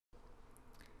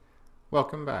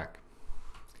Welcome back.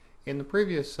 In the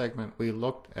previous segment, we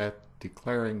looked at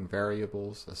declaring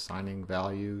variables, assigning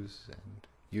values, and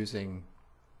using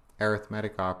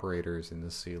arithmetic operators in the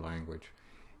C language.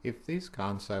 If these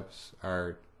concepts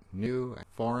are new and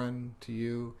foreign to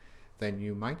you, then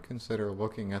you might consider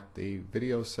looking at the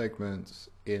video segments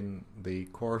in the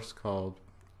course called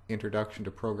Introduction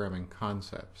to Programming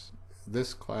Concepts.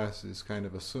 This class is kind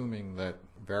of assuming that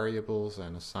variables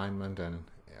and assignment and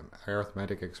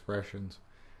arithmetic expressions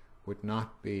would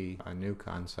not be a new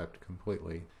concept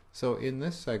completely. So in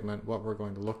this segment, what we're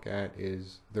going to look at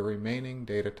is the remaining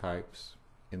data types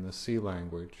in the C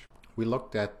language. We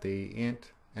looked at the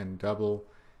int and double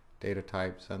data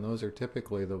types, and those are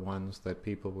typically the ones that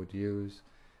people would use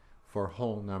for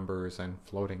whole numbers and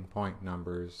floating point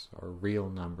numbers or real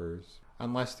numbers,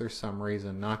 unless there's some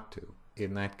reason not to.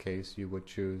 In that case, you would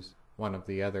choose one of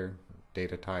the other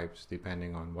data types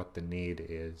depending on what the need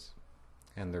is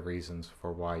and the reasons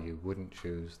for why you wouldn't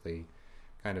choose the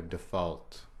kind of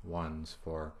default ones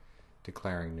for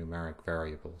declaring numeric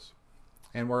variables.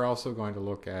 And we're also going to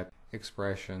look at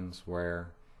expressions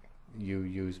where you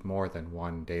use more than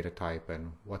one data type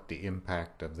and what the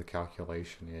impact of the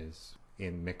calculation is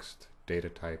in mixed data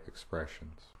type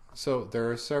expressions. So there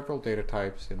are several data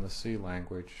types in the C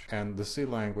language, and the C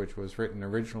language was written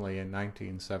originally in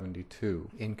 1972.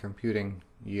 In computing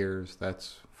years,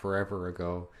 that's forever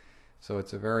ago. So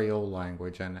it's a very old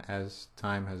language, and as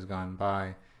time has gone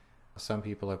by, some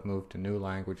people have moved to new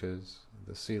languages.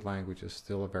 The C language is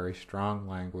still a very strong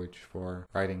language for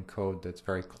writing code that's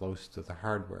very close to the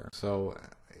hardware. So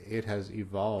it has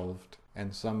evolved,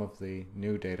 and some of the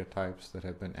new data types that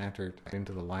have been entered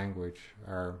into the language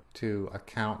are to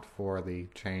account for the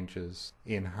changes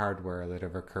in hardware that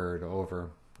have occurred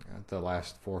over the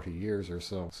last 40 years or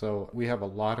so. So we have a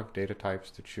lot of data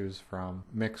types to choose from.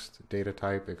 Mixed data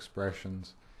type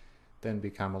expressions then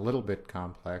become a little bit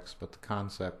complex, but the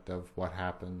concept of what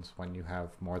happens when you have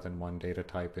more than one data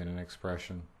type in an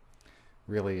expression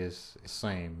really is the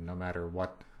same no matter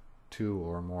what two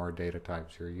or more data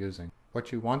types you're using.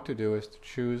 What you want to do is to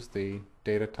choose the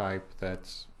data type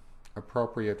that's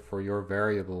appropriate for your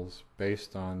variables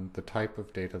based on the type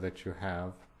of data that you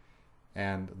have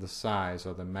and the size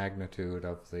or the magnitude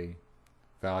of the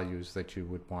values that you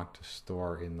would want to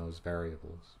store in those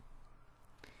variables.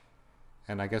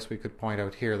 And I guess we could point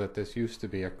out here that this used to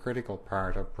be a critical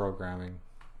part of programming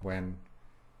when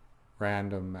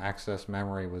random access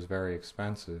memory was very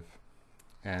expensive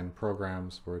and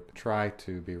programs would try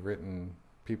to be written,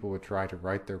 people would try to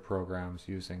write their programs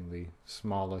using the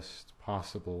smallest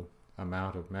possible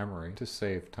amount of memory to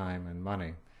save time and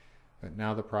money. But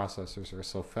now the processors are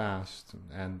so fast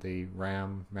and the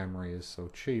RAM memory is so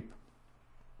cheap,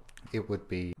 it would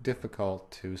be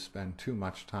difficult to spend too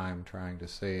much time trying to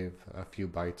save a few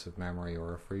bytes of memory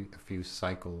or a few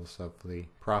cycles of the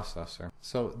processor.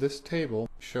 So this table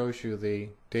shows you the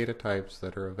data types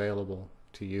that are available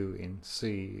to you in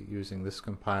C using this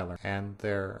compiler, and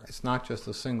it's not just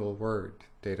a single word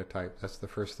data type. That's the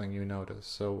first thing you notice.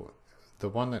 So the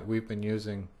one that we've been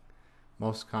using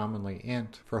most commonly,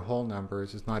 int, for whole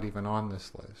numbers is not even on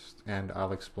this list, and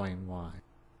I'll explain why.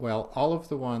 Well, all of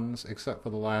the ones except for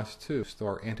the last two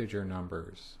store integer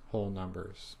numbers, whole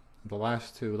numbers. The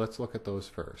last two, let's look at those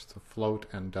first, the float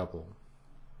and double.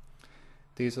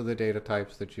 These are the data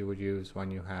types that you would use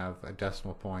when you have a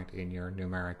decimal point in your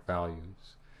numeric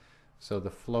values. So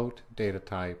the float data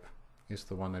type is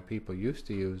the one that people used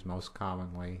to use most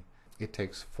commonly. It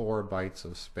takes 4 bytes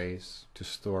of space to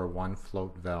store one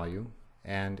float value,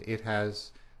 and it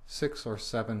has 6 or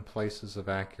 7 places of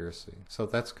accuracy. So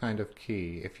that's kind of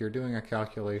key. If you're doing a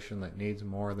calculation that needs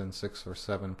more than 6 or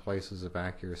 7 places of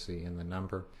accuracy in the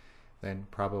number, then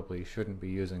probably shouldn't be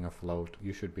using a float.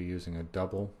 You should be using a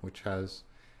double, which has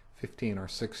 15 or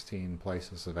 16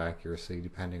 places of accuracy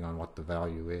depending on what the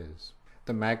value is.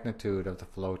 The magnitude of the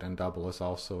float and double is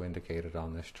also indicated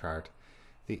on this chart.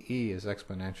 The e is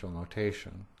exponential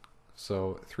notation.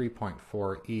 So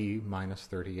 3.4e minus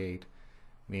 38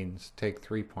 means take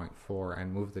 3.4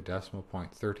 and move the decimal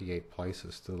point 38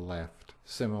 places to the left.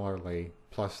 Similarly,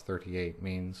 plus 38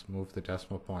 means move the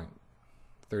decimal point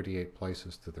 38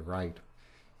 places to the right.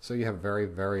 So you have very,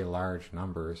 very large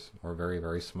numbers or very,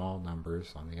 very small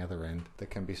numbers on the other end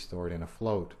that can be stored in a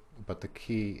float. But the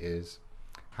key is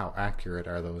how accurate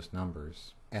are those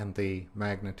numbers and the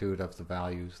magnitude of the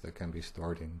values that can be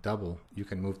stored in double. You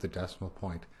can move the decimal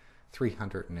point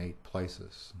 308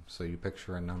 places. So you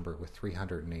picture a number with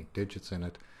 308 digits in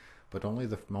it, but only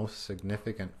the most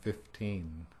significant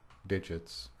 15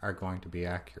 digits are going to be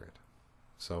accurate.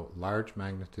 So large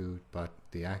magnitude, but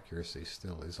the accuracy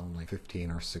still is only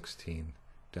 15 or 16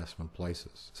 decimal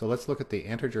places. So let's look at the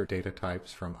integer data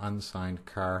types from unsigned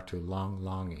char to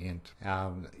long int.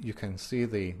 You can see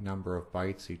the number of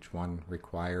bytes each one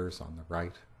requires on the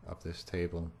right of this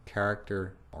table.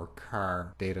 Character or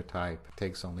char data type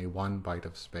takes only 1 byte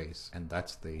of space, and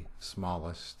that's the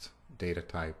smallest data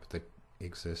type that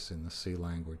exists in the C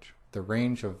language. The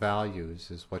range of values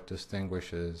is what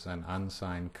distinguishes an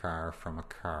unsigned char from a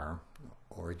char,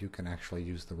 or you can actually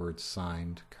use the word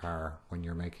signed char when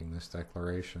you're making this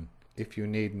declaration. If you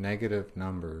need negative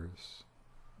numbers,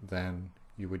 then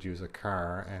you would use a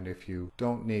char, and if you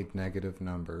don't need negative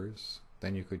numbers,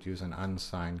 then you could use an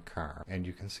unsigned char. And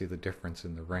you can see the difference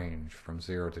in the range from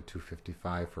 0 to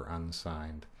 255 for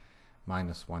unsigned,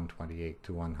 minus 128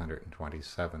 to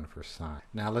 127 for signed.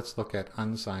 Now let's look at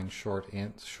unsigned short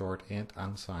int,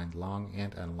 unsigned long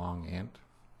int,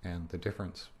 and the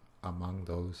difference among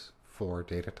those 4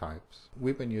 data types.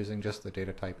 We've been using just the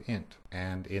data type int,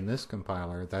 and in this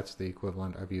compiler that's the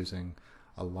equivalent of using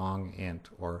a long int,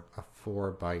 or a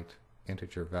 4-byte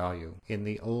integer value. In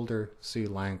the older C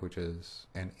languages,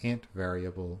 an int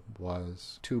variable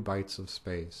was 2 bytes of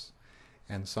space,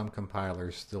 and some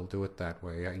compilers still do it that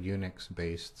way. A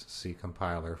Unix-based C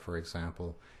compiler, for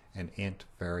example, an int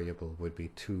variable would be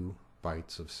 2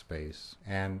 bytes of space.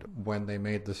 And when they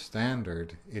made the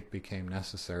standard, it became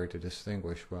necessary to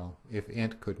distinguish, well, if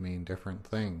int could mean different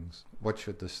things, what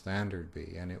should the standard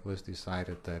be? And it was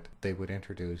decided that they would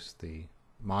introduce the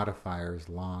modifiers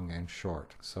long and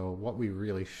short. So what we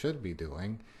really should be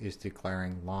doing is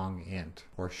declaring long int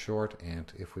or short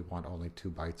int if we want only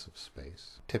 2 bytes of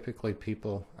space. Typically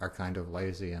people are kind of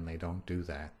lazy and they don't do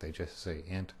that. They just say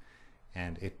int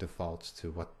and it defaults to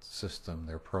what system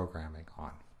they're programming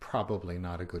on. Probably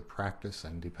not a good practice,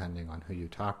 and depending on who you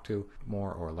talk to,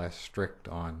 more or less strict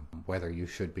on whether you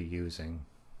should be using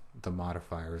the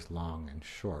modifiers long and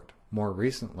short. More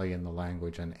recently in the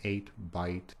language, an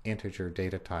 8-byte integer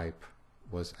data type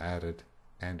was added,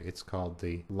 and it's called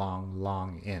the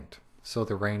long int. So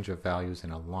the range of values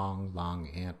in a long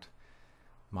int,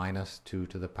 minus 2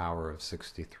 to the power of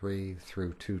 63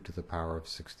 through 2 to the power of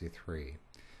 63.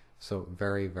 So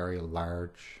very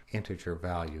large integer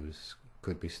values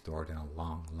could be stored in a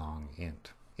long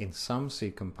int. In some C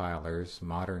compilers,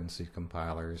 modern C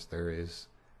compilers, there is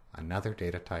another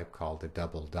data type called a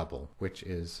double, which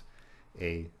is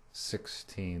a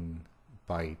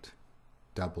 16-byte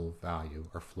double value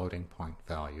or floating point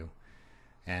value.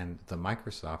 And the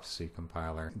Microsoft C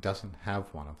compiler doesn't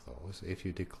have one of those. If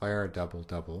you declare a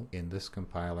double in this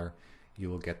compiler, you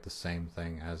will get the same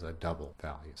thing as a double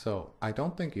value. So I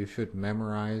don't think you should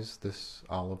memorize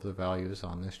all of the values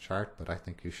on this chart, but I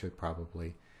think you should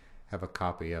probably have a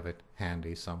copy of it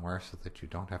handy somewhere so that you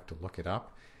don't have to look it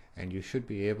up. And you should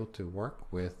be able to work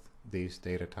with these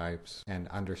data types and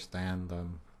understand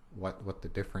them, what the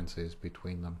difference is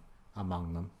between them,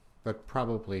 among them, but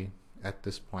probably at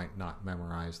this point not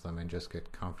memorize them and just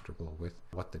get comfortable with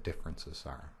what the differences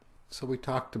are. So we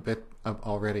talked a bit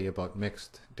already about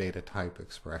mixed data type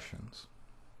expressions,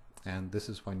 and this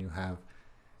is when you have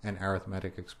an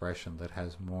arithmetic expression that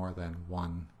has more than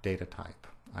one data type,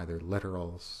 either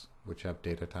literals, which have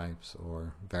data types,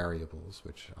 or variables,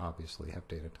 which obviously have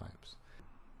data types.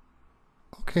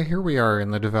 Okay, here we are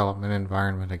in the development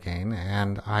environment again,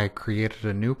 and I created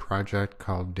a new project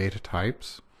called Data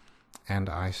Types, and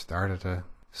I started a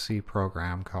C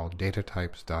program called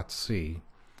datatypes.c.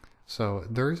 So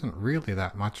there isn't really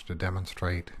that much to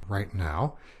demonstrate right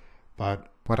now, but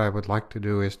what I would like to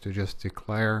do is to just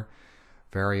declare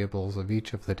variables of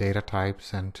each of the data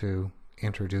types and to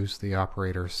introduce the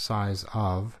operator size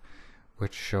of,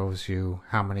 which shows you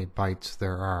how many bytes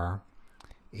there are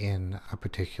in a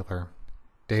particular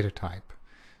data type.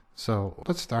 So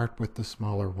let's start with the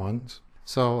smaller ones.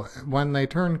 So when they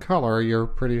turn color, you're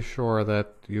pretty sure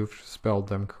that you've spelled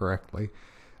them correctly.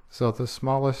 So the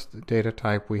smallest data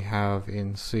type we have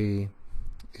in C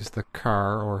is the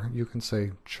char, or you can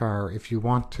say char if you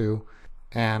want to,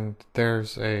 and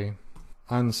there's a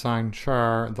unsigned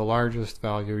char. The largest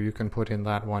value you can put in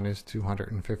that one is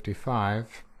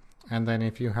 255, and then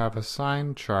if you have a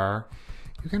signed char,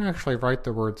 you can actually write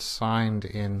the word signed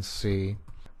in C,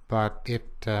 but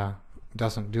it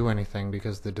doesn't do anything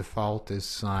because the default is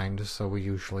signed, so we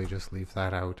usually just leave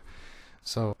that out.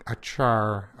 So a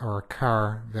char or a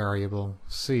char variable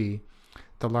C,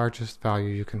 the largest value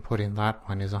you can put in that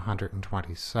one is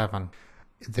 127.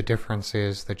 The difference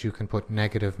is that you can put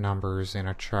negative numbers in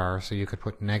a char, so you could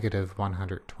put negative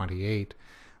 128,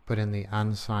 but in the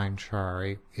unsigned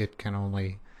char it can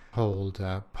only hold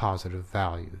positive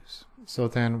values. So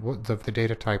then the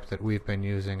data type that we've been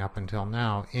using up until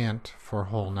now, int for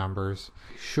whole numbers,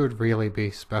 should really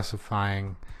be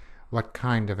specifying what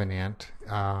kind of an int,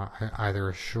 either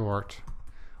a short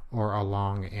or a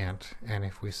long int. And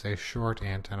if we say short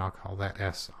int, and I'll call that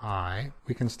SI,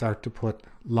 we can start to put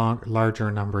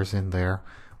larger numbers in there.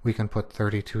 We can put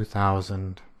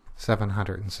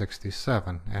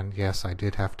 32,767. And yes, I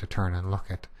did have to turn and look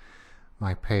at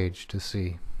my page to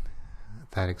see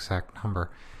that exact number.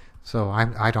 So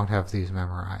I don't have these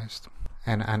memorized.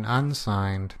 And an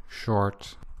unsigned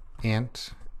short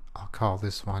int, I'll call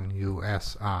this one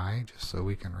USI, just so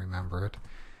we can remember it.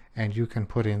 And you can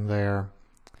put in there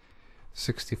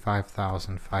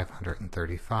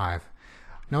 65,535.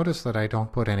 Notice that I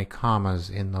don't put any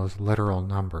commas in those literal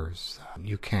numbers.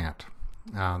 You can't.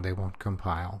 They won't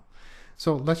compile.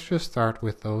 So let's just start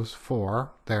with those 4.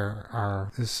 There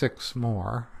are 6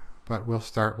 more, but we'll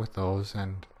start with those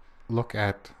and look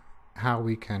at how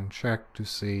we can check to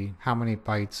see how many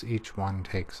bytes each one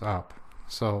takes up.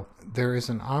 So there is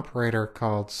an operator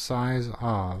called size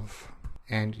of,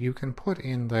 and you can put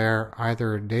in there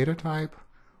either a data type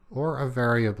or a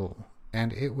variable,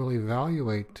 and it will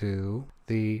evaluate to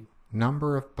the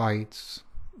number of bytes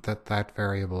that that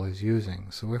variable is using.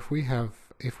 So if we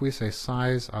say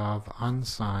size of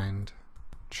unsigned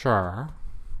char,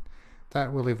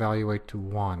 that will evaluate to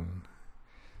 1.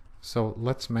 So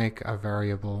let's make a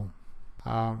variable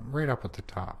right up at the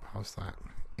top. How's that?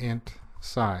 Int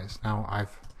size. Now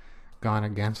I've gone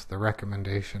against the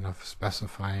recommendation of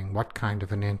specifying what kind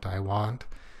of an int I want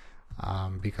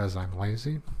because I'm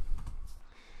lazy.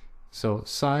 So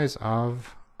size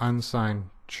of unsigned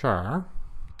char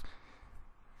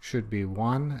should be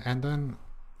 1, and then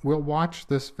we'll watch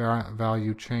this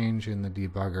value change in the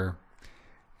debugger,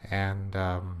 and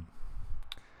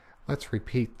let's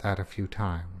repeat that a few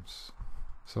times.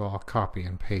 So I'll copy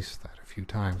and paste that a few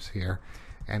times here,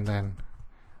 and then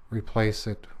replace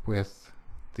it with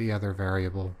the other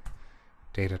variable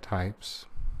data types.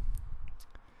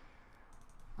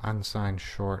 Unsigned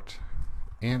short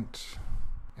int,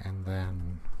 and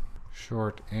then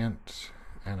short int,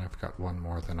 and I've got one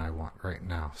more than I want right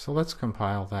now. So let's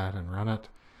compile that and run it.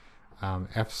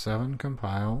 F7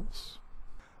 compiles.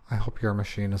 I hope your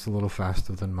machine is a little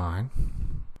faster than mine.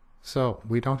 So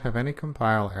we don't have any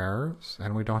compile errors,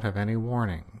 and we don't have any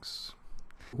warnings.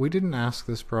 We didn't ask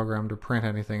this program to print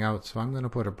anything out, so I'm going to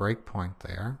put a breakpoint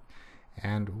there.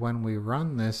 And when we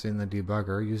run this in the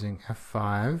debugger using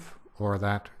F5, or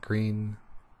that green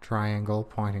triangle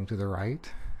pointing to the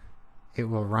right, it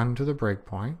will run to the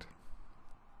breakpoint.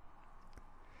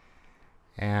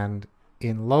 And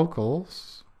in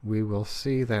locals, we will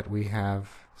see that we have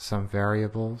some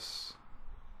variables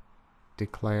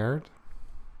declared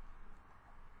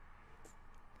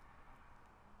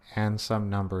and some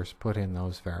numbers put in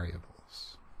those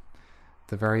variables.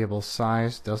 The variable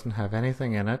size doesn't have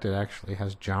anything in it. It actually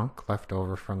has junk left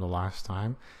over from the last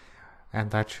time.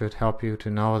 And that should help you to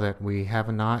know that we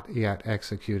have not yet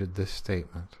executed this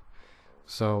statement.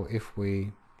 So if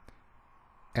we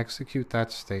execute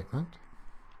that statement,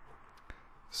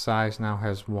 size now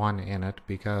has 1 in it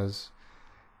because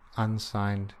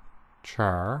unsigned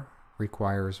char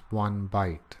requires 1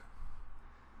 byte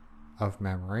of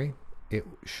memory. It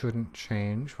shouldn't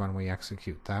change when we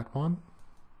execute that one.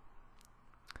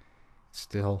 It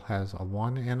still has a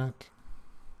 1 in it.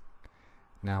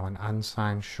 Now an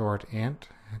unsigned short int,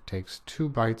 it takes 2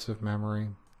 bytes of memory,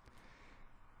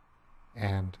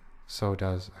 and so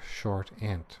does a short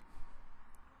int.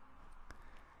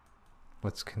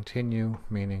 Let's continue,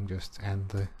 meaning just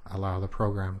allow the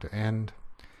program to end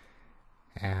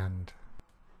and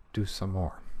do some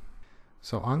more.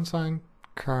 So unsigned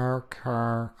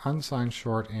char, unsigned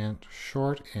short int,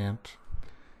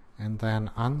 and then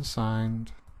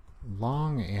unsigned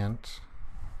long int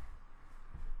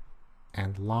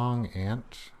and long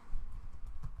int.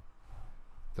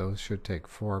 Those should take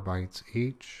 4 bytes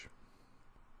each.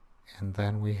 And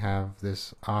then we have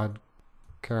this odd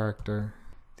character,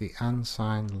 the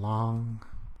unsigned long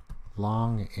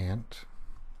int,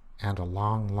 and a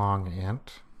long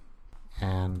int,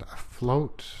 and a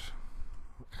float,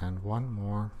 and one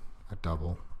more, a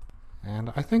double.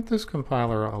 And I think this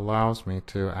compiler allows me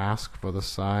to ask for the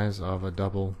size of a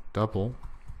double,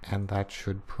 and that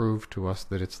should prove to us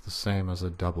that it's the same as a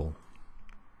double.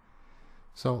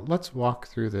 So let's walk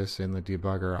through this in the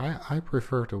debugger. I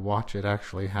prefer to watch it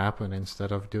actually happen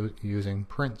instead of using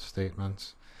print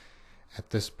statements at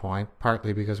this point,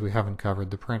 partly because we haven't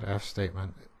covered the printf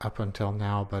statement up until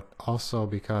now, but also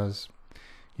because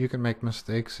you can make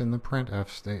mistakes in the printf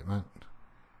statement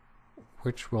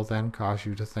which will then cause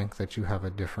you to think that you have a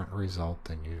different result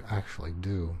than you actually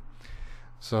do.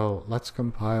 So let's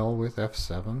compile with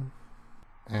F7,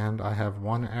 and I have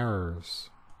 1 errors.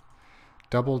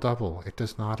 Double double. It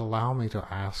does not allow me to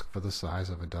ask for the size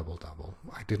of a double double.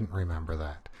 I didn't remember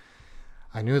that.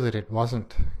 I knew that it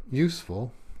wasn't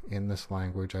useful in this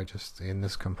language, in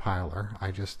this compiler.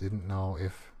 I just didn't know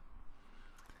if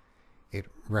it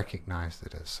recognized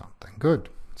it as something. Good.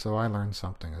 So I learned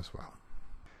something as well.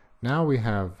 Now we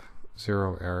have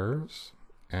 0 errors,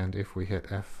 and if we hit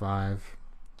F5,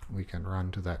 we can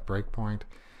run to that breakpoint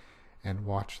and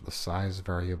watch the size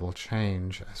variable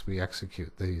change as we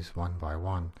execute these one by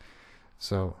one.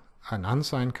 So an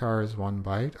unsigned car is 1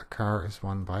 byte, a car is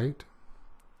 1 byte,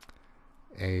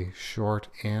 a short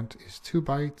int is 2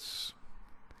 bytes,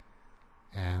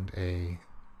 and an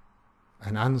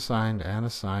unsigned and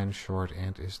assigned short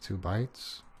int is 2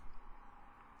 bytes.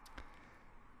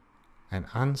 An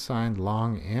unsigned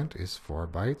long int is 4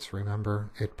 bytes.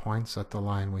 Remember, it points at the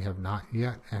line we have not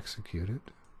yet executed.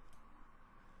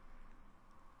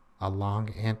 A long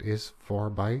int is 4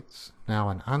 bytes. Now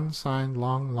an unsigned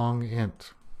long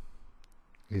int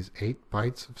is 8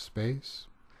 bytes of space.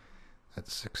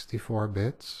 That's 64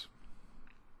 bits.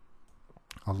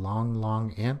 A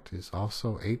long int is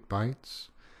also 8 bytes.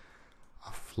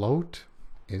 A float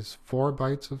is 4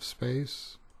 bytes of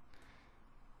space.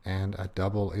 And a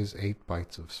double is 8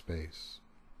 bytes of space.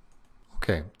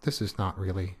 Okay, this is not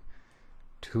really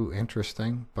too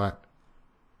interesting, but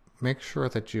make sure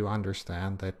that you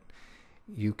understand that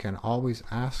you can always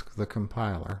ask the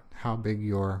compiler how big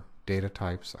your data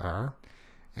types are,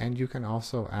 and you can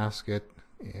also ask it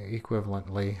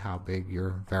equivalently how big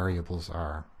your variables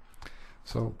are.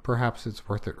 So perhaps it's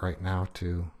worth it right now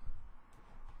to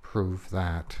prove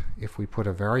that if we put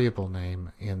a variable name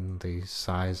in the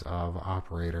size of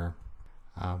operator,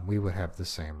 we would have the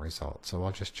same result. So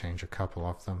I'll just change a couple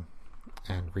of them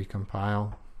and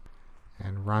recompile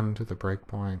and run to the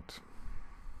breakpoint.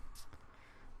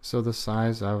 So the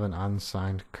size of an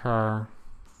unsigned car,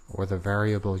 or the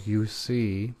variable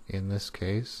UC in this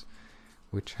case,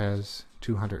 which has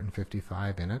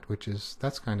 255 in it,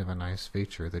 that's kind of a nice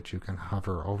feature that you can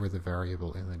hover over the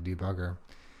variable in the debugger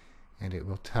and it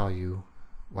will tell you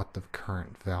what the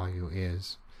current value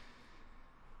is.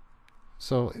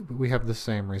 So we have the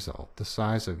same result. The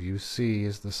size of UC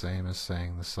is the same as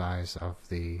saying the size of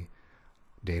the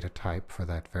data type for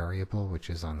that variable, which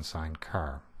is unsigned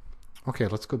car. Okay,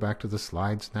 let's go back to the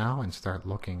slides now and start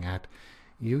looking at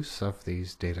use of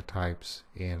these data types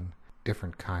in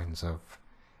different kinds of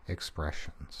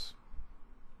expressions.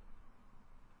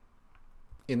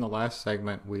 In the last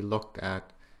segment, we looked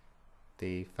at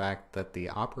the fact that the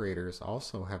operators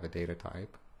also have a data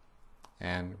type,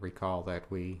 and recall that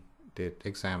we did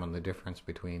examine the difference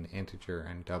between integer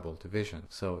and double division.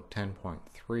 So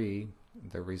 10.3,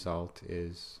 the result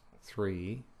is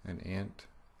 3, an int,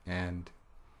 and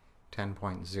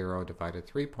 10.0 divided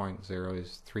 3.0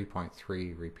 is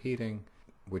 3.3 repeating,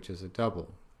 which is a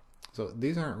double. So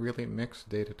these aren't really mixed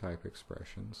data type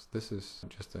expressions. This is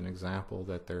just an example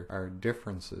that there are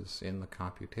differences in the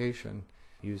computation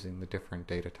using the different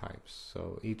data types.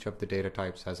 So each of the data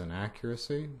types has an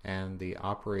accuracy, and the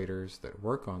operators that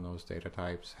work on those data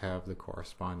types have the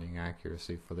corresponding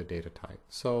accuracy for the data type.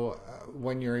 So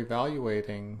when you're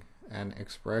evaluating an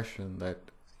expression that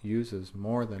uses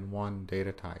more than one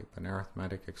data type, an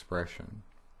arithmetic expression,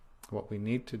 what we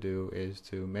need to do is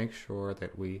to make sure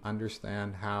that we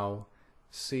understand how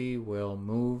C will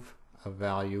move a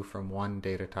value from one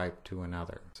data type to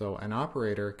another. So an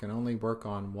operator can only work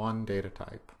on one data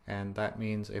type, and that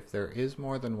means if there is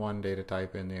more than one data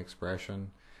type in the expression,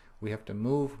 we have to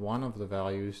move one of the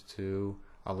values to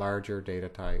a larger data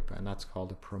type, and that's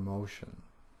called a promotion.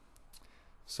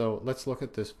 So let's look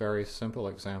at this very simple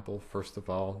example. First of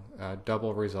all,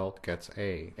 double result gets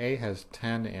A. A has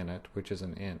 10 in it, which is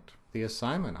an int. The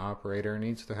assignment operator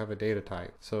needs to have a data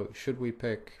type. So should we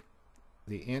pick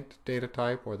the int data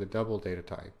type or the double data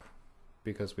type?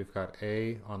 Because we've got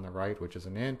A on the right, which is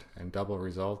an int, and double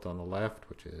result on the left,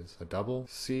 which is a double.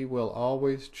 C will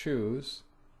always choose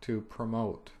to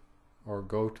promote or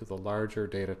go to the larger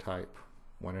data type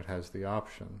when it has the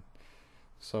option.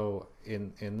 So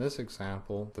in this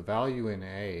example, the value in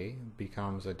A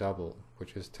becomes a double,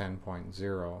 which is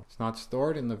 10.0. It's not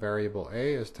stored in the variable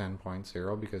A as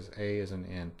 10.0 because A is an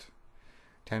int.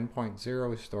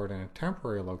 10.0 is stored in a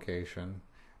temporary location,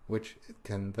 which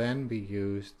can then be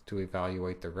used to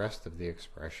evaluate the rest of the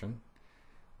expression,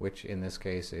 which in this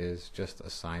case is just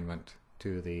assignment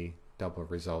to the double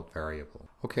result variable.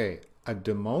 Okay, a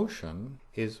demotion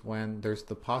is when there's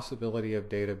the possibility of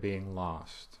data being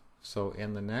lost. So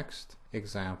in the next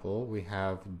example, we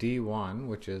have D1,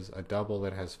 which is a double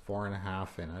that has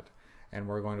 4.5 in it, and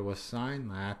we're going to assign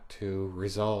that to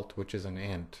result, which is an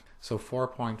int. So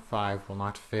 4.5 will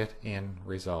not fit in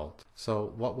result.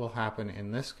 So what will happen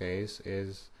in this case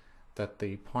is that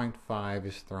the 0.5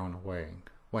 is thrown away.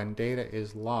 When data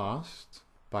is lost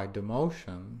by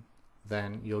demotion,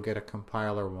 then you'll get a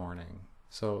compiler warning.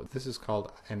 So this is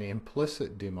called an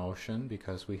implicit demotion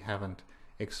because we haven't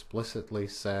explicitly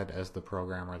said as the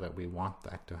programmer that we want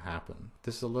that to happen.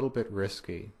 This is a little bit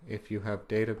risky. If you have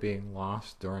data being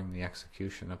lost during the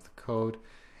execution of the code,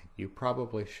 you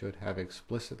probably should have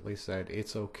explicitly said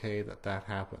it's okay that that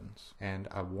happens, and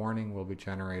a warning will be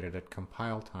generated at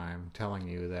compile time telling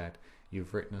you that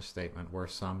you've written a statement where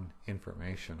some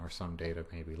information or some data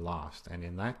may be lost, and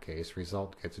in that case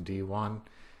result gets D1.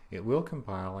 It will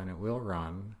compile and it will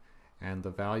run, and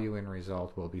the value in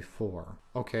result will be 4.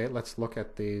 Okay, let's look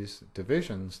at these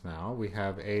divisions now. We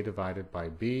have a divided by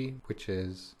b, which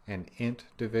is an int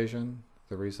division.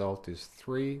 The result is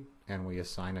 3, and we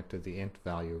assign it to the int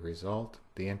value result,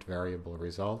 the int variable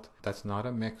result. That's not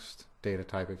a mixed data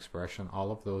type expression.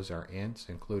 All of those are ints,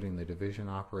 including the division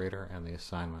operator and the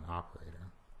assignment operator.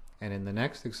 And in the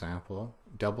next example,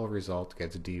 double result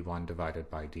gets d1 divided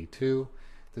by d2.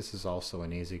 This is also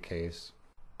an easy case.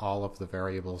 All of the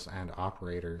variables and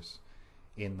operators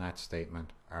in that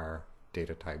statement are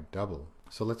data type double.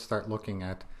 So let's start looking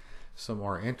at some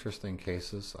more interesting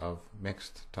cases of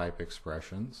mixed type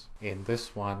expressions. In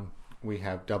this one, we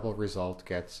have double result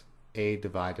gets a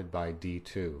divided by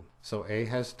d2. So a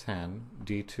has 10,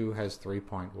 d2 has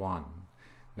 3.1.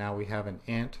 Now we have an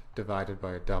int divided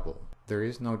by a double. There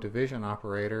is no division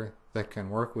operator that can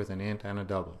work with an int and a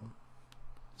double.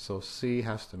 So C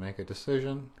has to make a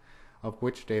decision of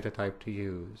which data type to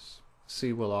use.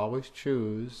 C will always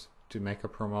choose to make a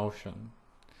promotion.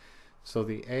 So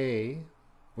the A,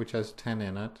 which has 10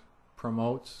 in it,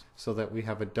 promotes so that we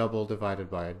have a double divided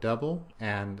by a double,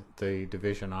 and the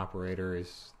division operator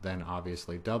is then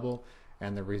obviously double,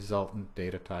 and the resultant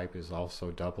data type is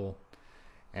also double,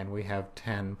 and we have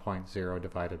 10.0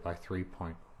 divided by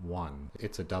 3.1.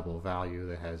 It's a double value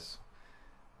that has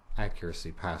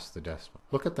accuracy past the decimal.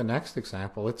 Look at the next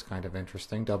example. It's kind of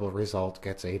interesting. Double result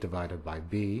gets a divided by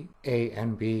b. A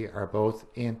and b are both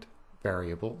int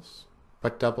variables,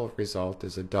 but double result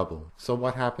is a double. So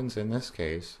what happens in this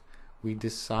case? We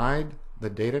decide the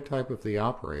data type of the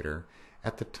operator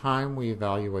at the time we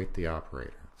evaluate the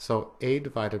operator. So a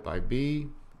divided by b,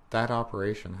 that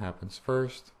operation happens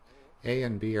first. A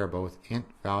and b are both int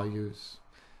values,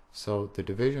 so the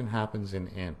division happens in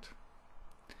int.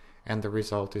 And the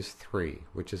result is 3,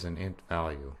 which is an int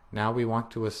value. Now we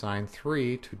want to assign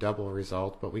 3 to double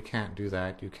result, but we can't do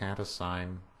that. You can't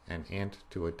assign an int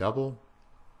to a double.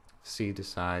 C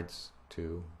decides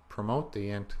to promote the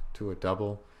int to a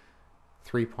double.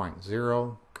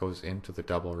 3.0 goes into the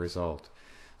double result.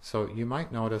 So you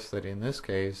might notice that in this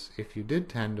case, if you did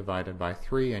 10 divided by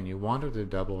 3 and you wanted a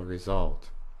double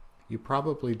result, you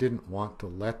probably didn't want to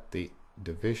let the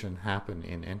division happen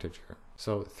in integer.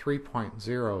 So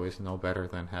 3.0 is no better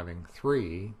than having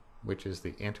 3, which is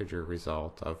the integer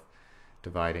result of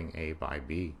dividing a by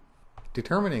b.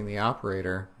 Determining the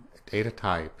operator data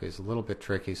type is a little bit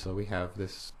tricky, so we have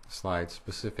this slide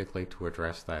specifically to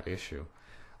address that issue.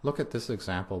 Look at this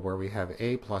example where we have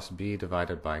a plus b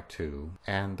divided by 2,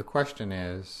 and the question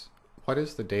is, what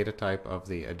is the data type of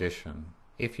the addition?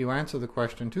 If you answer the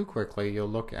question too quickly, you'll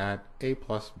look at a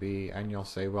plus b and you'll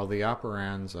say, well, the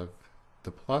operands of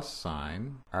the plus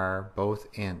sign are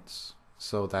both ints,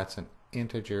 so that's an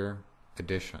integer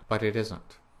addition, but it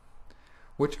isn't.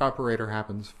 Which operator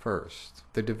happens first?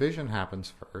 The division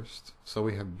happens first, so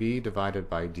we have b divided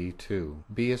by d2.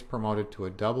 b is promoted to a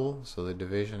double, so the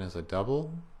division is a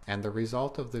double, and the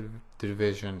result of the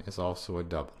division is also a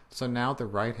double. So now the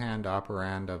right-hand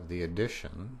operand of the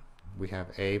addition, we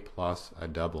have a plus a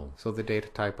double, so the data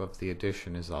type of the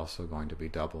addition is also going to be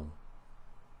double.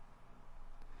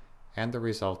 And the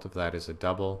result of that is a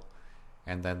double,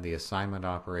 and then the assignment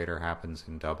operator happens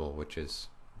in double, which is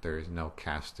there is no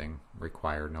casting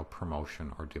required, no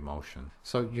promotion or demotion.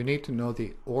 So you need to know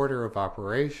the order of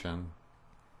operation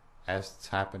as it's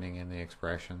happening in the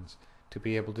expressions to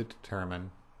be able to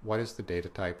determine what is the data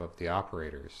type of the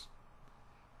operators.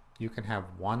 You can have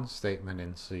one statement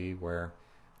in C where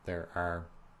there are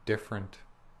different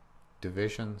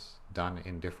divisions done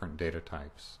in different data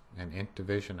types, an int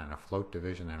division and a float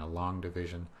division and a long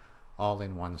division, all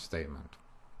in one statement,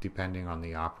 depending on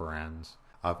the operands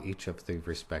of each of the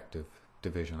respective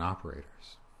division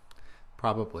operators.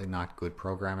 Probably not good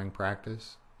programming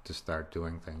practice to start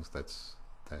doing things that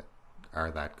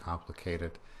are that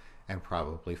complicated, and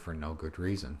probably for no good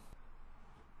reason.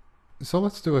 So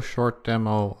let's do a short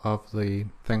demo of the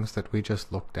things that we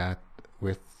just looked at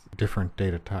with different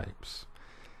data types.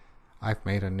 I've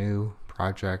made a new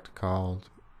project called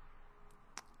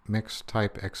Mixed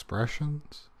Type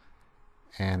Expressions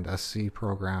and a C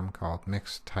program called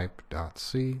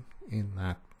mixedtype.c in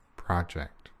that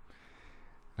project.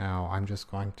 Now I'm just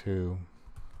going to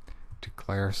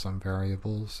declare some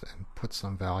variables and put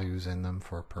some values in them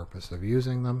for purpose of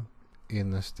using them in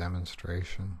this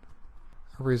demonstration.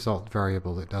 A result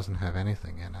variable that doesn't have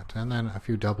anything in it, and then a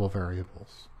few double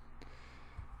variables.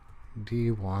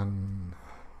 D1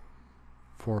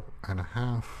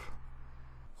 4.5.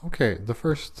 Okay, the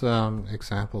first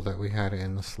example that we had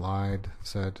in the slide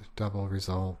said double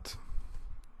result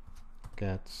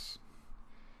gets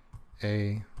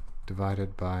A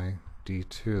divided by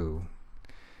D2,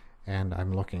 and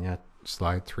I'm looking at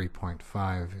slide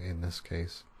 3.5 in this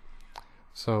case.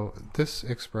 So this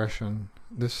expression,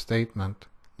 this statement,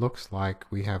 looks like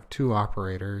we have two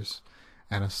operators,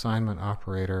 an assignment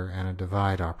operator and a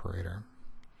divide operator.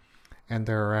 And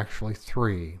there are actually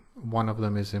three. One of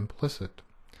them is implicit.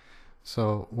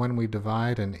 So when we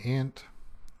divide an int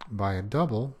by a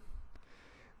double,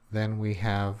 then we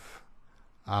have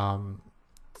an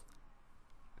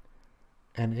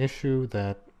issue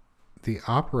that the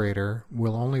operator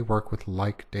will only work with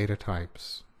like data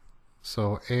types.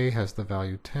 So A has the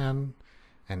value 10,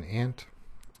 an int,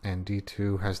 and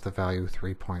D2 has the value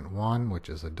 3.1, which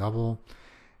is a double,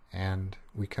 and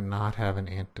we cannot have an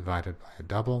int divided by a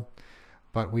double,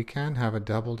 but we can have a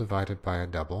double divided by a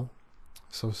double.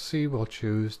 So C will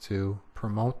choose to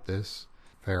promote this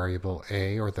variable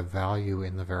A, or the value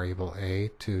in the variable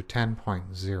A, to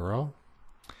 10.0,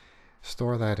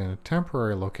 store that in a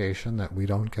temporary location that we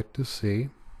don't get to see,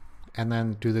 and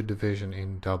then do the division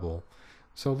in double.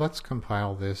 So let's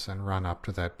compile this and run up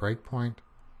to that breakpoint.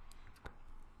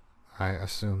 I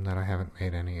assume that I haven't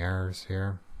made any errors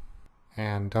here.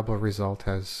 And double result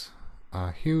has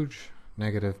a huge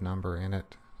negative number in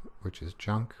it, which is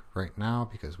junk right now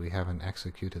because we haven't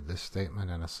executed this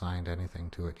statement and assigned anything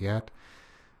to it yet.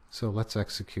 So let's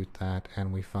execute that,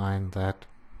 and we find that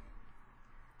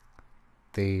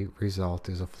the result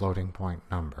is a floating point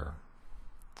number,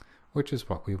 which is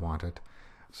what we wanted.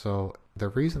 So the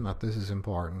reason that this is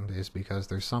important is because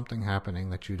there's something happening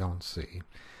that you don't see.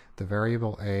 The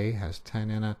variable A has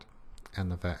 10 in it, and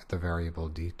the variable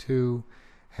D2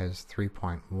 has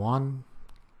 3.1,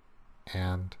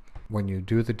 and when you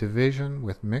do the division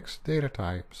with mixed data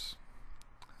types,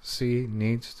 C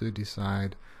needs to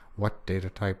decide what data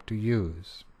type to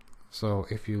use. So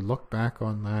if you look back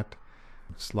on that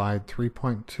slide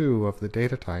 3.2 of the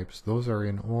data types, those are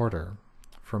in order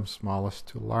from smallest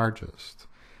to largest,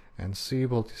 and C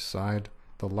will decide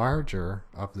the larger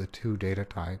of the two data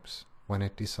types when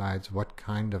it decides what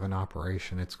kind of an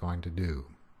operation it's going to do.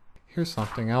 Here's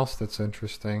something else that's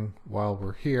interesting. While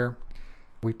we're here,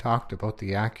 we talked about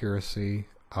the accuracy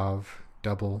of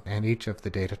double and each of the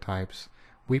data types.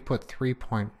 We put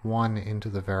 3.1 into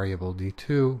the variable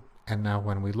D2, and now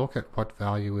when we look at what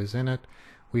value is in it,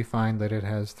 we find that it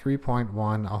has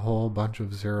 3.1, a whole bunch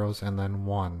of zeros, and then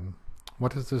 1.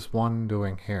 What is this 1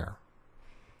 doing here?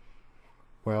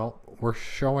 Well, we're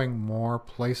showing more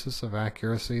places of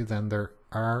accuracy than there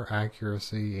are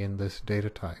accuracy in this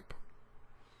data type.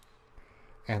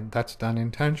 And that's done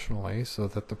intentionally so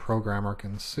that the programmer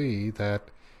can see that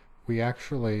we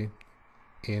actually,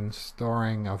 in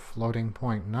storing of floating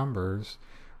point numbers,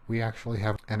 we actually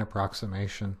have an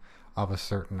approximation of a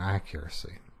certain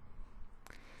accuracy.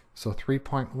 So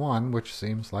 3.1, which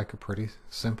seems like a pretty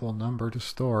simple number to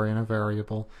store in a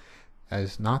variable,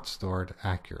 is not stored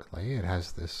accurately. It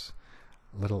has this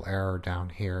little error down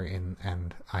here,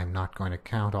 and I'm not going to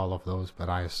count all of those, but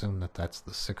I assume that that's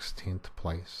the 16th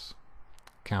place,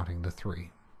 counting the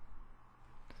 3.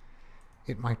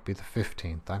 It might be the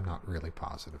 15th, I'm not really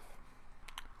positive.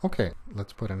 Okay,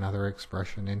 let's put another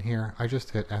expression in here. I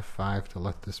just hit F5 to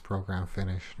let this program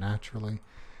finish naturally.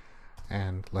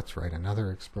 And let's write another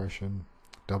expression.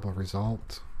 Double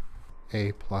result,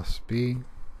 A plus B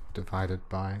divided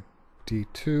by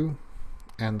D2.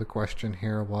 And the question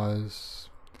here was,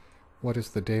 what is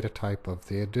the data type of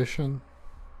the addition?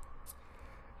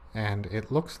 And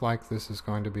it looks like this is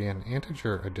going to be an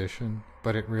integer addition,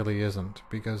 but it really isn't,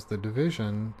 because the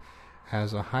division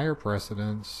has a higher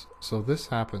precedence, so this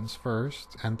happens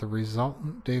first, and the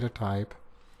resultant data type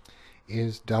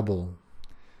is double.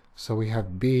 So we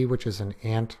have B, which is an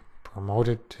int,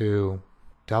 promoted to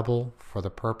double for the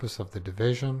purpose of the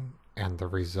division, and the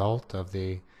result of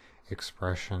the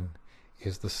expression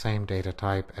is the same data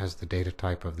type as the data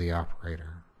type of the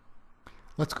operator.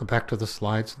 Let's go back to the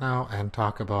slides now and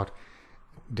talk about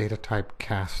data type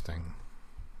casting.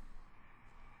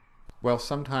 Well,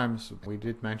 sometimes we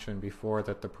did mention before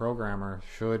that the programmer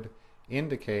should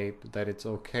indicate that it's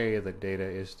okay that data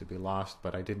is to be lost,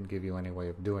 but I didn't give you any way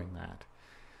of doing that.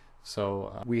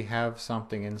 So we have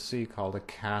something in C called a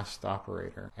cast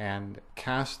operator, and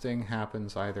casting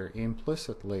happens either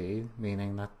implicitly,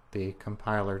 meaning that the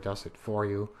compiler does it for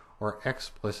you, or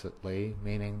explicitly,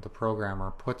 meaning the programmer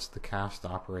puts the cast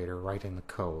operator right in the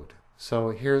code. So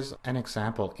here's an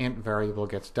example. Int variable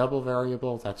gets double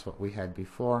variable. That's what we had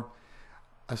before.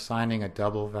 Assigning a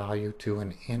double value to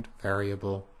an int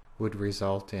variable would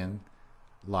result in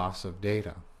loss of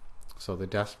data. So the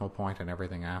decimal point and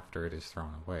everything after it is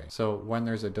thrown away. So when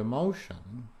there's a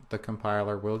demotion, the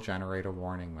compiler will generate a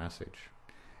warning message.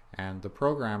 And the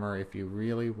programmer, if you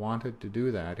really wanted to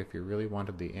do that, if you really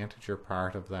wanted the integer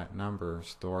part of that number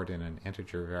stored in an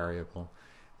integer variable,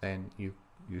 then you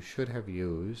should have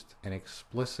used an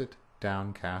explicit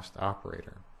downcast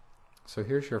operator. So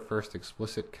here's your first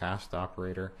explicit cast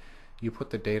operator. You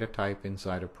put the data type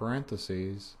inside of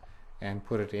parentheses and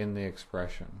put it in the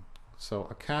expression. So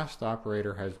a cast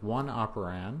operator has one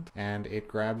operand and it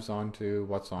grabs onto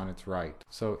what's on its right.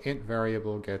 So int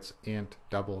variable gets int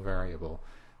double variable.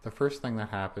 The first thing that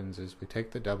happens is we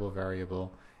take the double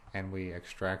variable and we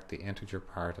extract the integer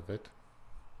part of it,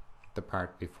 the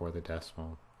part before the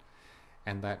decimal.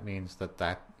 And that means that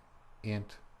that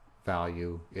int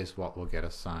value is what will get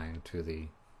assigned to the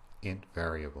int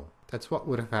variable. That's what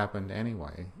would have happened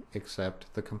anyway,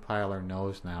 except the compiler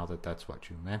knows now that that's what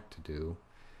you meant to do,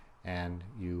 and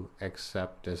you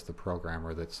accept as the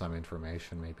programmer that some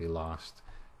information may be lost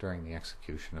during the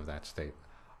execution of that statement.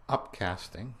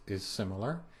 Upcasting is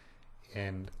similar,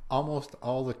 and almost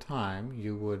all the time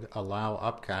you would allow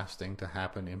upcasting to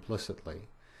happen implicitly.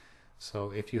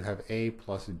 So if you have a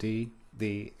plus d,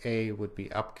 the a would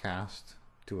be upcast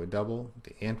to a double,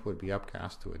 the int would be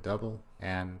upcast to a double,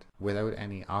 and without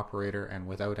any operator and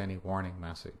without any warning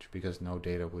message, because no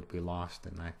data would be lost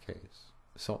in that case.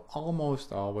 So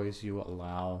almost always you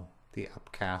allow the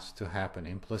upcast to happen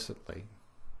implicitly.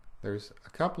 There's a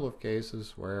couple of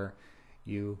cases where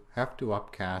you have to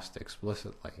upcast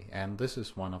explicitly, and this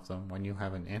is one of them when you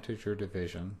have an integer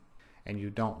division and you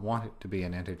don't want it to be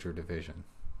an integer division.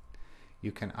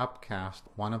 You can upcast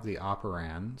one of the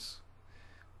operands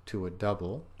to a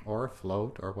double or a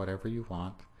float or whatever you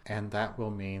want, and that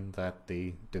will mean that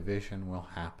the division will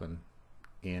happen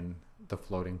in the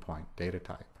floating point data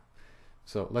type.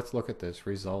 So let's look at this.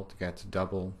 Result gets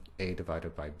double a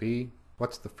divided by b.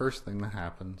 What's the first thing that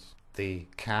happens? The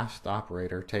cast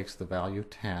operator takes the value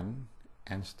 10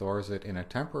 and stores it in a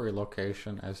temporary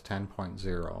location as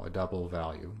 10.0, a double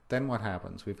value. Then what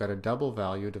happens? We've got a double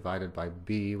value divided by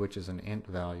b, which is an int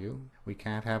value. We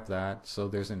can't have that, so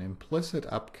there's an implicit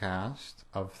upcast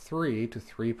of 3 to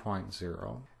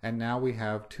 3.0, and now we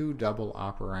have two double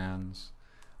operands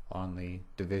on the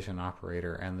division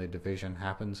operator, and the division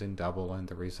happens in double and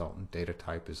the resultant data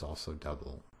type is also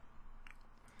double.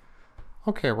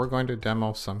 Okay, we're going to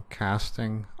demo some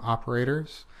casting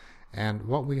operators, and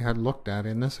what we had looked at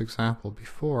in this example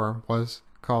before was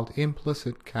called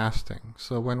implicit casting.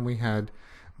 So when we had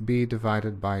b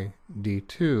divided by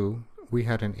d2, we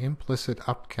had an implicit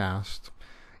upcast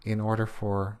in order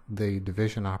for the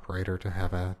division operator to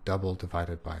have a double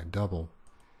divided by a double.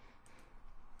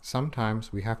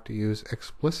 Sometimes we have to use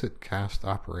explicit cast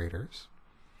operators.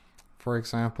 For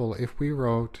example, if we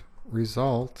wrote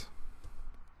result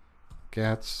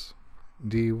gets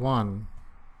d1.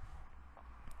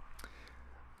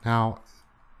 Now,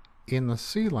 in the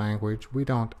C language, we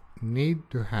don't need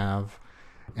to have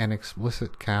an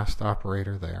explicit cast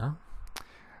operator there,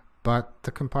 but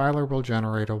the compiler will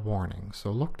generate a warning.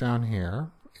 So look down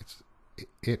here.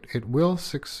 It will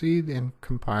succeed in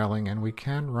compiling, and we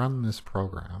can run this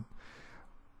program.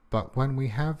 But when we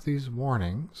have these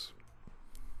warnings,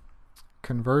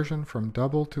 conversion from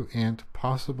double to int,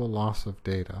 possible loss of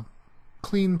data,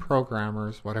 clean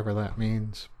programmers, whatever that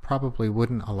means, probably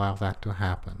wouldn't allow that to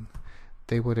happen.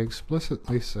 They would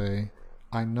explicitly say,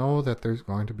 I know that there's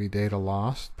going to be data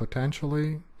lost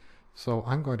potentially, so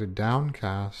I'm going to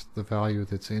downcast the value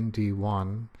that's in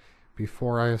D1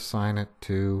 before I assign it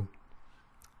to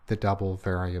the double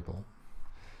variable.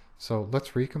 So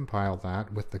let's recompile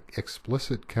that with the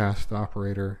explicit cast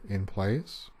operator in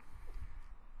place.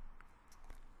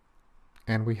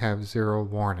 And we have 0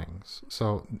 warnings.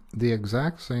 So the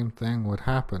exact same thing would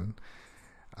happen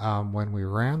when we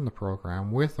ran the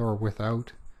program with or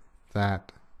without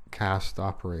that cast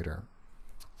operator.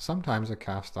 Sometimes a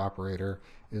cast operator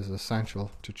is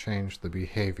essential to change the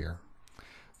behavior.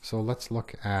 So let's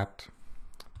look at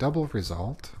double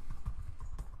result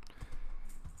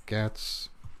gets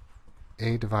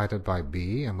a divided by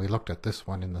b, and we looked at this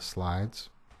one in the slides.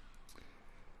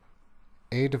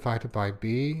 A divided by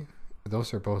b,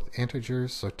 those are both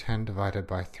integers, so 10 divided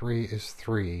by 3 is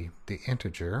 3. The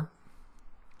integer,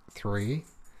 3,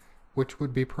 which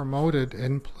would be promoted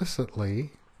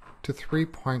implicitly to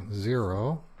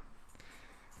 3.0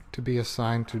 to be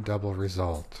assigned to double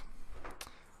result.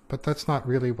 But that's not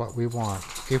really what we want.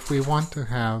 If we want to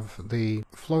have the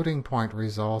floating point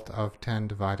result of 10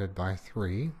 divided by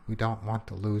 3, we don't want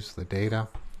to lose the data,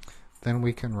 then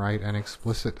we can write an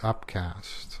explicit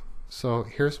upcast. So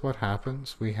here's what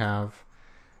happens. We have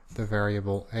the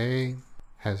variable a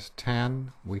has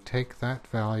 10. We take that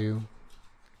value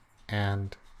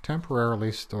and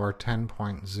temporarily store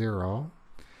 10.0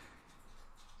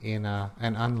 in an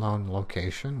unknown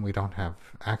location. We don't have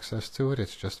access to it.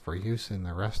 It's just for use in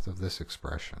the rest of this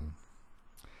expression.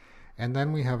 And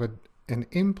then we have an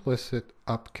implicit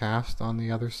upcast on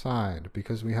the other side.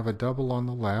 Because we have a double on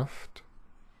the left,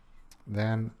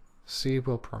 then C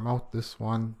will promote this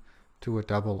one to a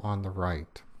double on the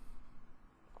right.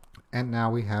 And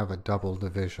now we have a double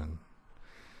division.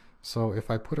 So if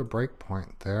I put a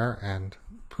breakpoint there and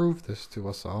prove this to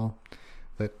us all,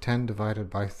 that 10 divided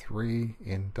by 3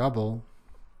 in double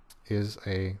is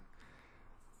a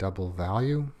double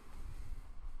value,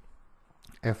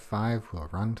 F5 will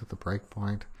run to the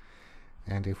breakpoint,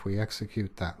 and if we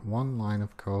execute that one line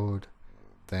of code,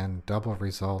 then double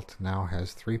result now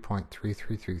has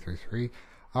 3.33333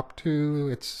 up to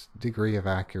its degree of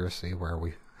accuracy where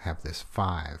we have this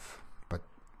 5. But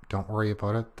don't worry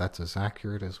about it, that's as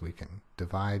accurate as we can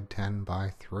divide 10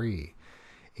 by 3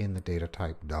 in the data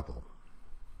type double.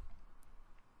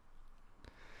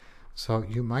 So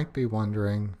you might be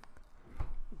wondering,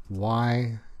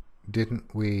 why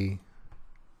didn't we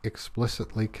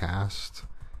explicitly cast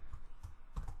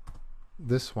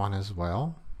this one as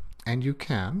well? And you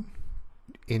can.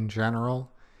 In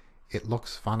general, it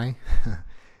looks funny.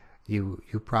 You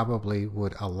probably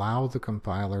would allow the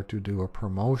compiler to do a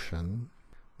promotion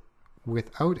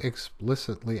without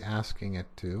explicitly asking it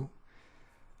to,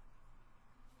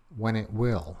 when it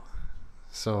will.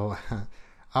 So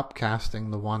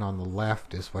upcasting the one on the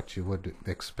left is what you would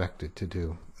expect it to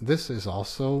do. This is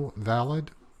also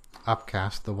valid.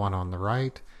 Upcast the one on the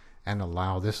right and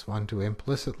allow this one to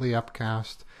implicitly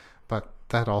upcast, but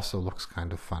that also looks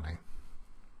kind of funny.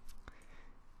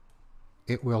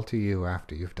 It will to you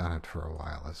after you've done it for a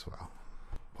while as well.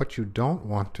 What you don't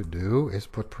want to do is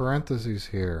put parentheses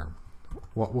here.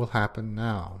 What will happen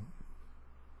now?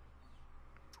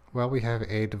 Well, we have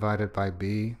a divided by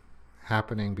b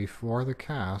happening before the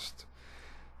cast,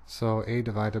 so a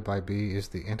divided by b is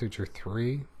the integer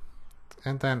 3,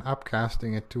 and then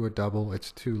upcasting it to a double,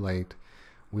 it's too late.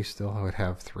 We still would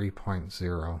have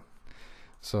 3.0.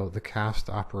 So the cast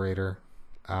operator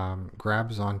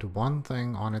grabs onto one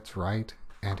thing on its right,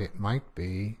 and it might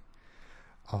be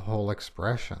a whole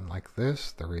expression like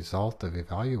this, the result of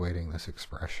evaluating this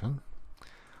expression,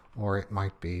 or it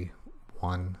might be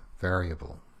one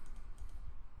variable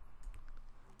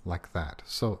like that.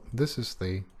 So this is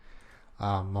the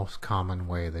most common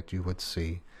way that you would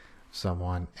see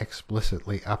someone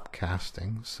explicitly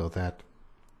upcasting, so that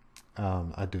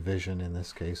a division in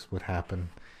this case would happen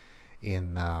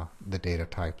in the data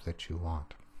type that you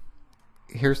want.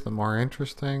 Here's the more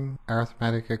interesting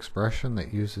arithmetic expression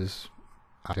that uses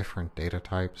different data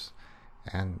types,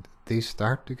 and these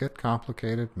start to get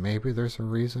complicated. Maybe there's a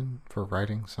reason for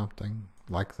writing something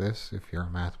like this if you're a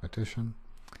mathematician.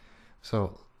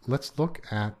 So let's look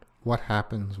at what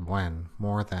happens when,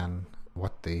 more than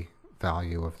what the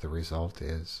value of the result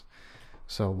is.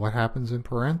 So what happens in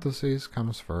parentheses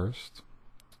comes first.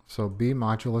 So b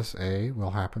modulus a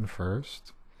will happen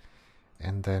first,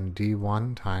 and then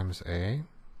d1 times a.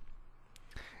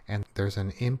 And there's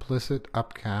an implicit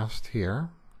upcast here.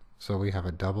 So we have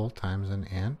a double times an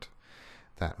int.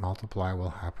 That multiply will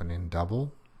happen in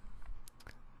double.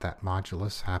 That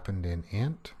modulus happened in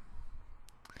int.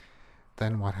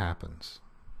 Then what happens?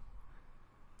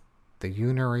 The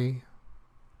unary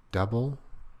double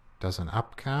does an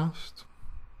upcast,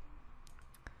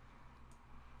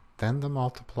 then the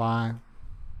multiply,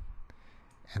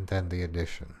 and then the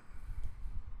addition.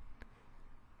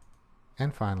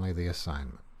 And finally the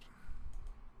assignment.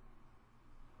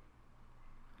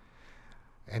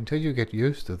 Until you get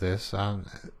used to this, and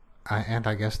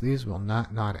I guess these will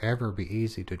not ever be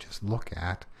easy to just look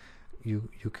at, you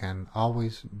can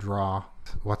always draw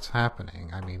what's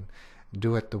happening. I mean,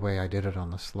 do it the way I did it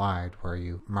on the slide, where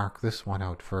you mark this one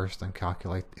out first and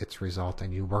calculate its result,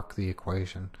 and you work the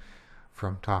equation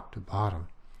from top to bottom.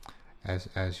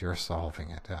 as you're solving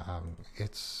it.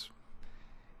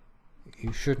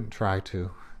 You shouldn't try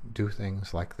to do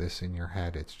things like this in your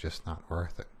head. It's just not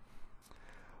worth it.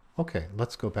 Okay,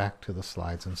 let's go back to the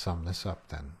slides and sum this up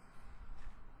then.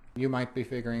 You might be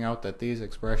figuring out that these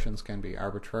expressions can be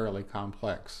arbitrarily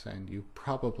complex, and you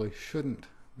probably shouldn't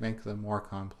make them more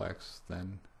complex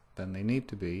than they need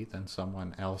to be, then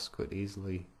someone else could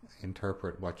easily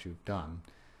interpret what you've done.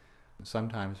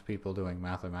 Sometimes people doing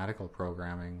mathematical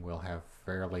programming will have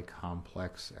fairly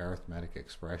complex arithmetic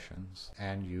expressions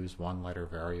and use one-letter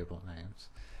variable names.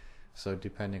 So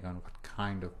depending on what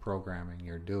kind of programming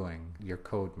you're doing, your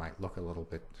code might look a little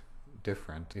bit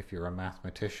different. If you're a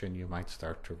mathematician, you might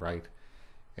start to write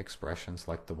expressions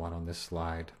like the one on this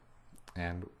slide,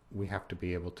 and we have to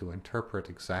be able to interpret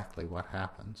exactly what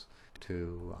happens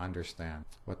to understand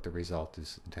what the result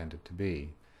is intended to be.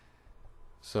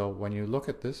 So when you look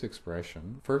at this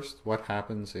expression, first what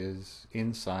happens is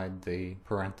inside the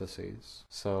parentheses.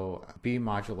 So b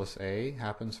modulus a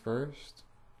happens first,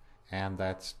 and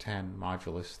that's 10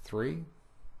 modulus 3,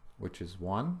 which is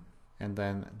 1. And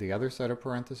then the other set of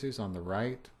parentheses on the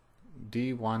right,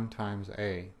 d1 times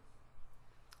a.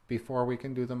 Before we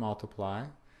can do the multiply,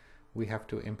 we have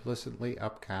to implicitly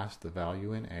upcast the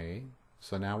value in a.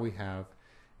 So now we have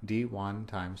d1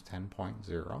 times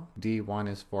 10.0. d1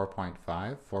 is 4.5.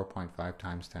 4.5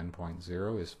 times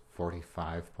 10.0 is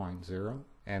 45.0.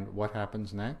 And what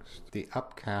happens next? The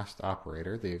upcast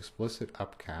operator, the explicit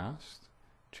upcast,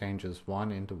 changes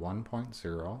 1 into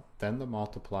 1.0, then the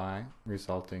multiply,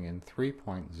 resulting in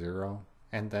 3.0,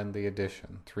 and then the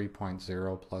addition,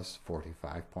 3.0 plus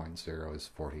 45.0 is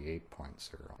 48.0.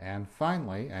 And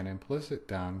finally, an implicit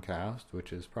downcast,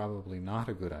 which is probably not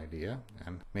a good idea,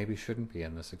 and maybe shouldn't be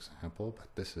in this example,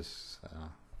 but this is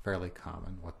fairly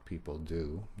common what people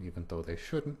do, even though they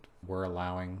shouldn't. We're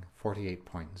allowing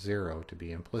 48.0 to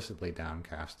be implicitly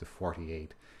downcast to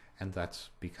 48, and that's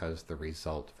because the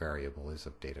result variable is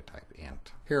of data type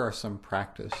int. Here are some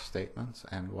practice statements,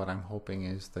 and what I'm hoping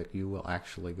is that you will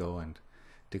actually go and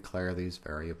declare these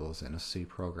variables in a C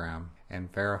program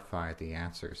and verify the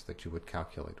answers that you would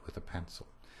calculate with a pencil.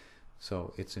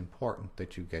 So it's important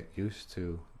that you get used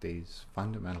to these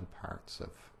fundamental parts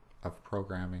of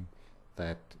programming,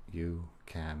 that you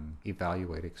can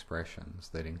evaluate expressions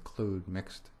that include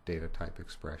mixed data type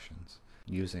expressions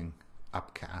using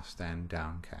upcast and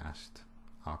downcast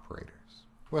operators.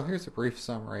 Well, here's a brief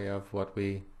summary of what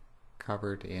we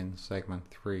covered in segment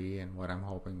 3 and what I'm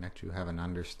hoping that you have an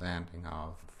understanding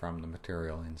of from the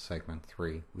material in segment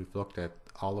 3. We've looked at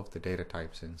all of the data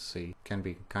types in C. It can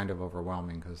be kind of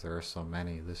overwhelming because there are so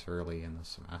many this early in the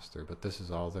semester, but this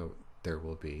is all that there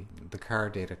will be. The char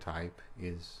data type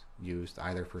is used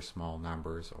either for small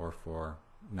numbers or for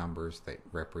numbers that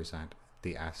represent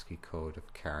the ASCII code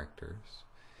of characters.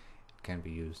 Can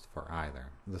be used for either.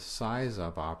 The size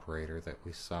of operator that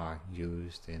we saw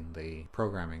used in the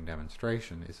programming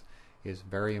demonstration is a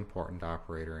very important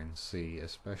operator in C,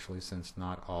 especially since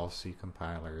not all C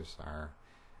compilers are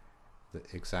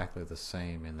exactly the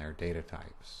same in their data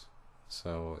types.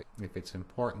 So if it's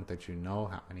important that you know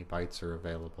how many bytes are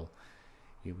available,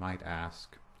 you might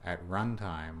ask at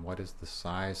runtime, what is the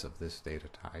size of this data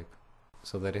type,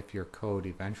 so that if your code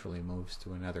eventually moves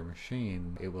to another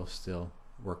machine, it will still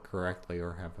work correctly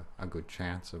or have a good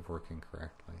chance of working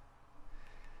correctly.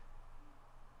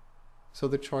 So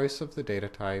the choice of the data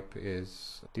type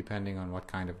is depending on what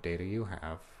kind of data you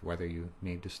have, whether you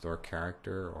need to store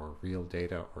character or real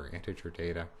data or integer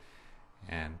data,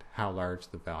 and how large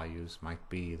the values might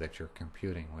be that you're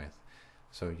computing with.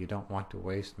 So you don't want to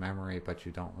waste memory, but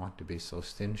you don't want to be so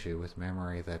stingy with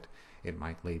memory that it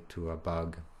might lead to a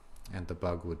bug, and the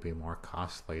bug would be more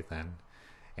costly than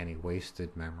any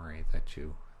wasted memory that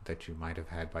you might have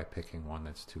had by picking one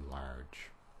that's too large.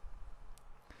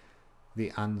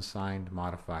 The unsigned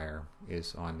modifier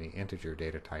is on the integer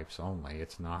data types only.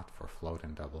 It's not for float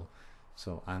and double.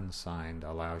 So unsigned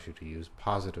allows you to use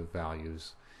positive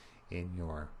values in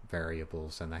your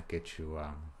variables, and that gets you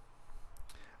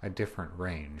a different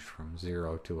range from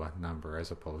 0 to a number,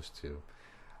 as opposed to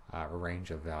a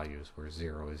range of values where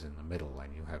 0 is in the middle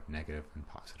and you have negative and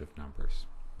positive numbers.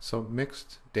 So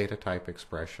mixed data type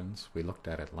expressions we looked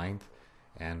at length,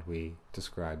 and we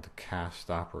described the cast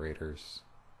operators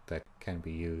that can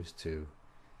be used to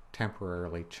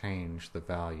temporarily change the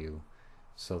value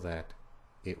so that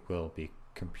it will be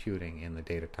computing in the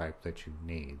data type that you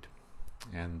need.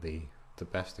 And the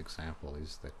best example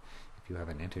is that if you have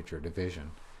an integer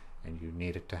division and you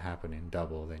need it to happen in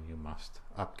double, then you must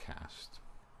upcast.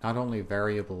 Not only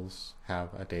variables have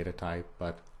a data type,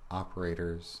 but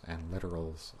operators and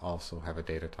literals also have a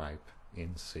data type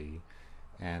in C,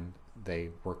 and they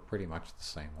work pretty much the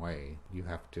same way. You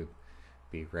have to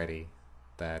be ready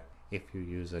that if you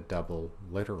use a double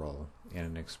literal in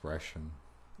an expression,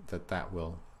 that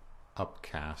will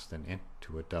upcast an int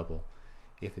to a double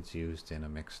if it's used in a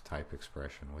mixed type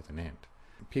expression with an int.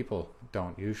 People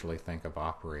don't usually think of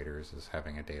operators as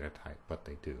having a data type, but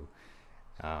they do.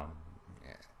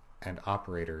 And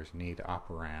operators need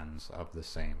operands of the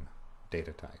same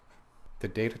data type. The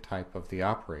data type of the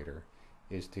operator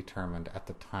is determined at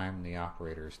the time the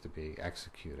operator is to be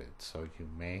executed. So you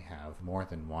may have more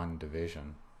than one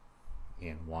division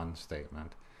in one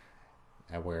statement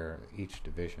where each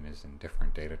division is in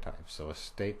different data types. So a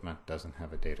statement doesn't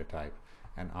have a data type.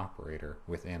 An operator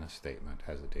within a statement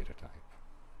has a data type.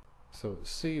 So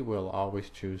C will always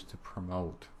choose to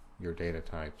promote your data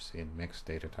types in mixed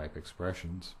data type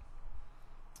expressions.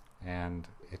 And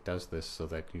it does this so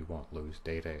that you won't lose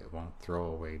data. It won't throw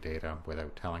away data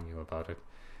without telling you about it.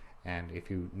 And if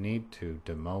you need to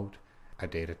demote a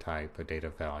data type, a data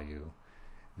value,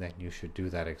 then you should do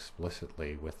that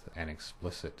explicitly with an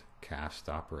explicit cast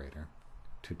operator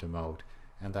to demote.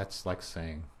 And that's like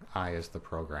saying, I as the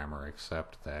programmer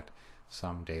accept that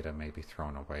some data may be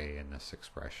thrown away in this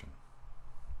expression.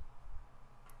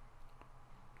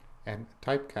 And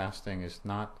typecasting is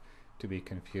not to be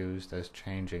confused as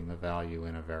changing the value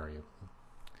in a variable.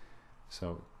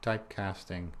 So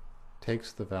typecasting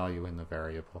takes the value in the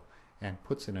variable and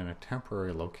puts it in a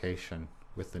temporary location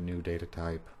with the new data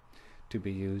type to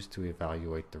be used to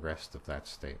evaluate the rest of that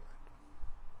statement.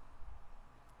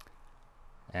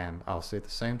 And I'll say the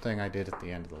same thing I did at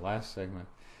the end of the last segment.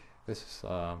 This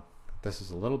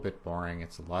is a little bit boring.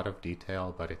 It's a lot of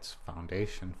detail, but it's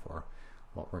foundation for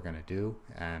what we're going to do.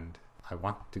 And I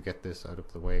want to get this out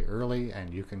of the way early,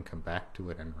 and you can come back to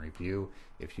it and review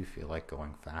if you feel like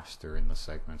going faster in the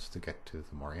segments to get to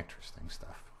the more interesting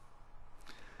stuff.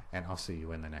 And I'll see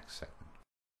you in the next segment.